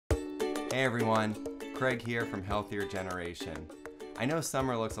Hey everyone, Craig here from Healthier Generation. I know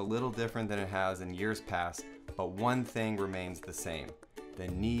summer looks a little different than it has in years past, but one thing remains the same: the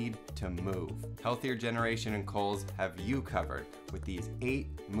need to move. Healthier Generation and Kohl's have you covered with these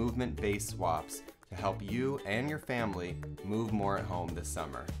 8 movement-based swaps to help you and your family move more at home this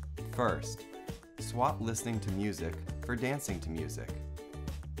summer. First, swap listening to music for dancing to music.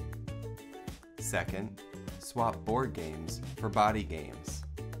 Second, swap board games for body games.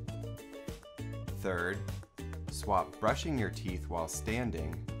 Third, swap brushing your teeth while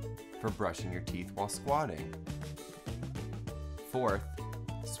standing for brushing your teeth while squatting. Fourth,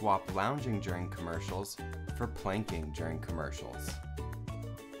 swap lounging during commercials for planking during commercials.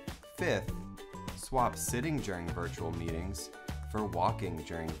 Fifth, swap sitting during virtual meetings for walking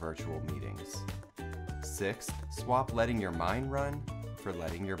during virtual meetings. Sixth, swap letting your mind run for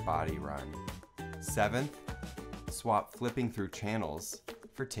letting your body run. Seventh, swap flipping through channels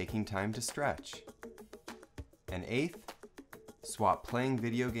for taking time to stretch. And eighth, swap playing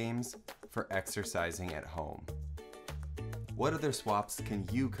video games for exercising at home. What other swaps can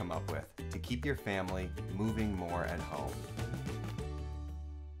you come up with to keep your family moving more at home?